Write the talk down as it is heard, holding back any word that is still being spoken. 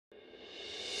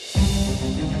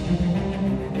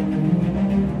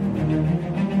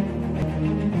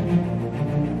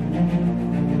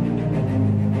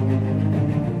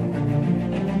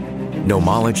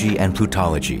Nomology and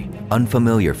plutology,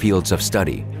 unfamiliar fields of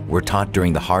study, were taught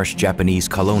during the harsh Japanese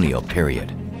colonial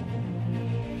period.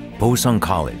 Bosung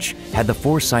College had the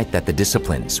foresight that the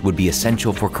disciplines would be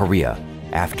essential for Korea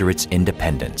after its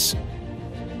independence.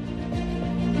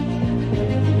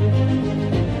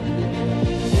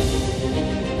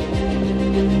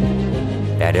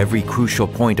 At every crucial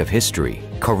point of history,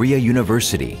 Korea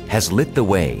University has lit the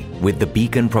way with the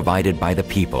beacon provided by the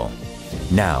people.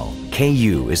 Now,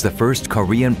 KU is the first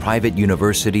Korean private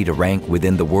university to rank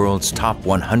within the world's top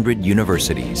 100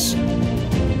 universities.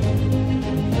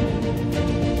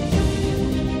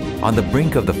 On the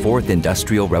brink of the fourth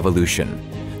industrial revolution,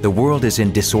 the world is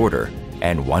in disorder,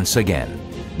 and once again,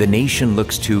 the nation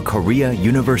looks to Korea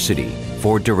University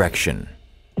for direction.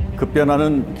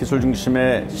 급변하는 기술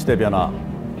중심의 시대 변화,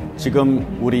 지금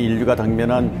우리 인류가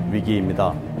당면한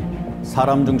위기입니다.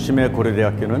 사람 중심의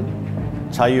고려대학교는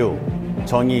자유,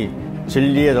 정의,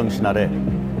 진리의 정신 아래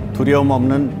두려움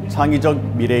없는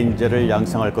창의적 미래 인재를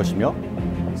양성할 것이며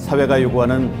사회가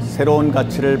요구하는 새로운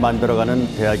가치를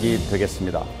만들어가는 대학이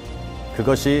되겠습니다.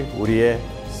 그것이 우리의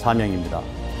사명입니다.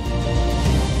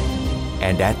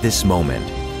 And at this moment,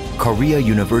 Korea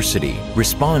University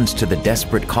responds to the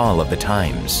desperate call of the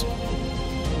times.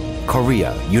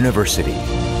 Korea University.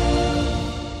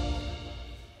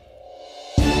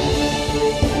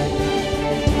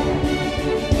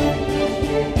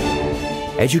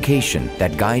 Education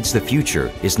that guides the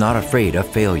future is not afraid of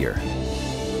failure.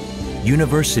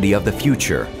 University of the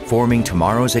future, forming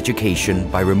tomorrow's education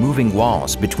by removing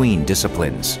walls between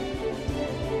disciplines.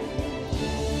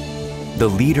 The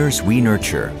leaders we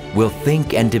nurture will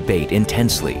think and debate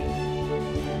intensely.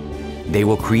 They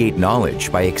will create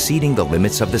knowledge by exceeding the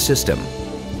limits of the system,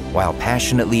 while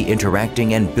passionately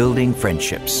interacting and building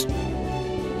friendships.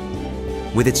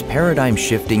 With its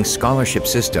paradigm-shifting scholarship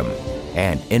system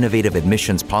and innovative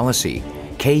admissions policy,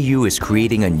 KU is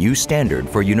creating a new standard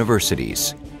for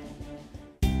universities.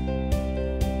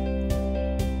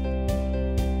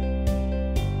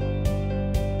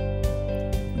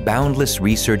 Boundless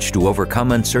research to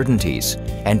overcome uncertainties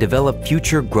and develop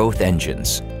future growth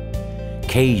engines.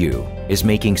 KU is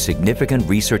making significant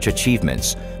research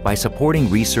achievements by supporting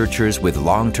researchers with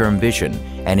long-term vision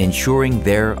and ensuring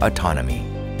their autonomy.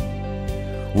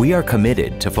 We are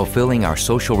committed to fulfilling our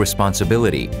social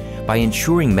responsibility by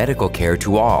ensuring medical care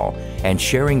to all and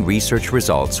sharing research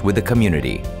results with the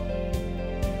community.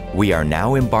 We are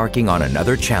now embarking on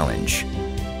another challenge.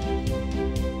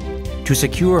 To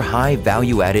secure high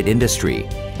value-added industry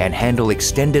and handle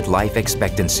extended life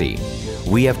expectancy,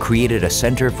 we have created a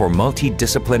Center for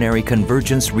Multidisciplinary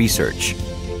Convergence Research,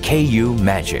 KU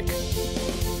Magic.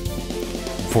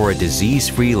 For a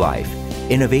disease-free life,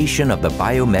 innovation of the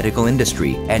biomedical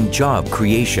industry, and job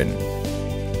creation,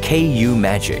 KU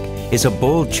Magic is a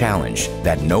bold challenge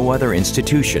that no other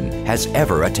institution has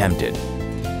ever attempted.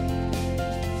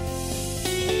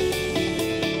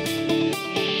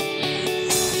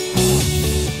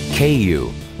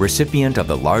 KU, recipient of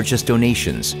the largest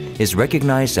donations, is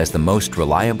recognized as the most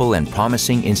reliable and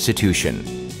promising institution.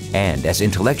 And as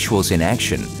intellectuals in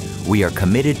action, we are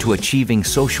committed to achieving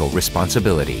social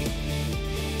responsibility.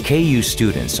 KU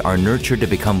students are nurtured to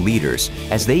become leaders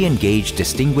as they engage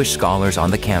distinguished scholars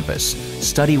on the campus,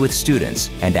 study with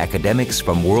students and academics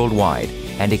from worldwide,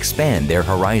 and expand their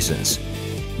horizons,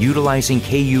 utilizing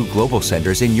KU Global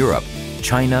Centers in Europe,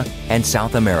 China, and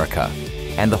South America,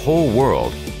 and the whole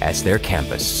world as their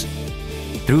campus.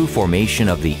 Through formation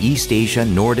of the East Asia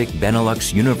Nordic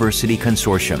Benelux University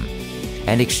Consortium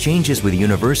and exchanges with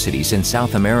universities in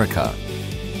South America,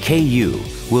 KU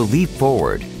will leap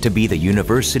forward to be the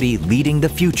university leading the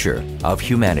future of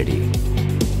humanity.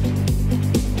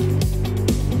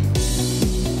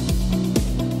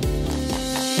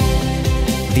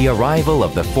 The arrival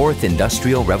of the fourth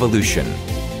industrial revolution,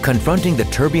 confronting the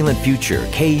turbulent future,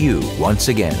 KU once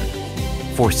again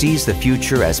foresees the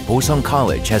future as Bosung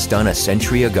College has done a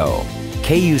century ago.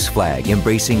 KU's flag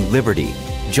embracing liberty,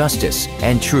 justice,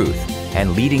 and truth,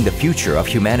 and leading the future of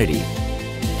humanity.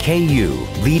 KU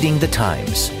leading the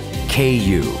times.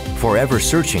 KU forever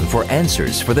searching for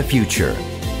answers for the future.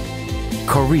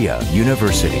 Korea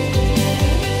University.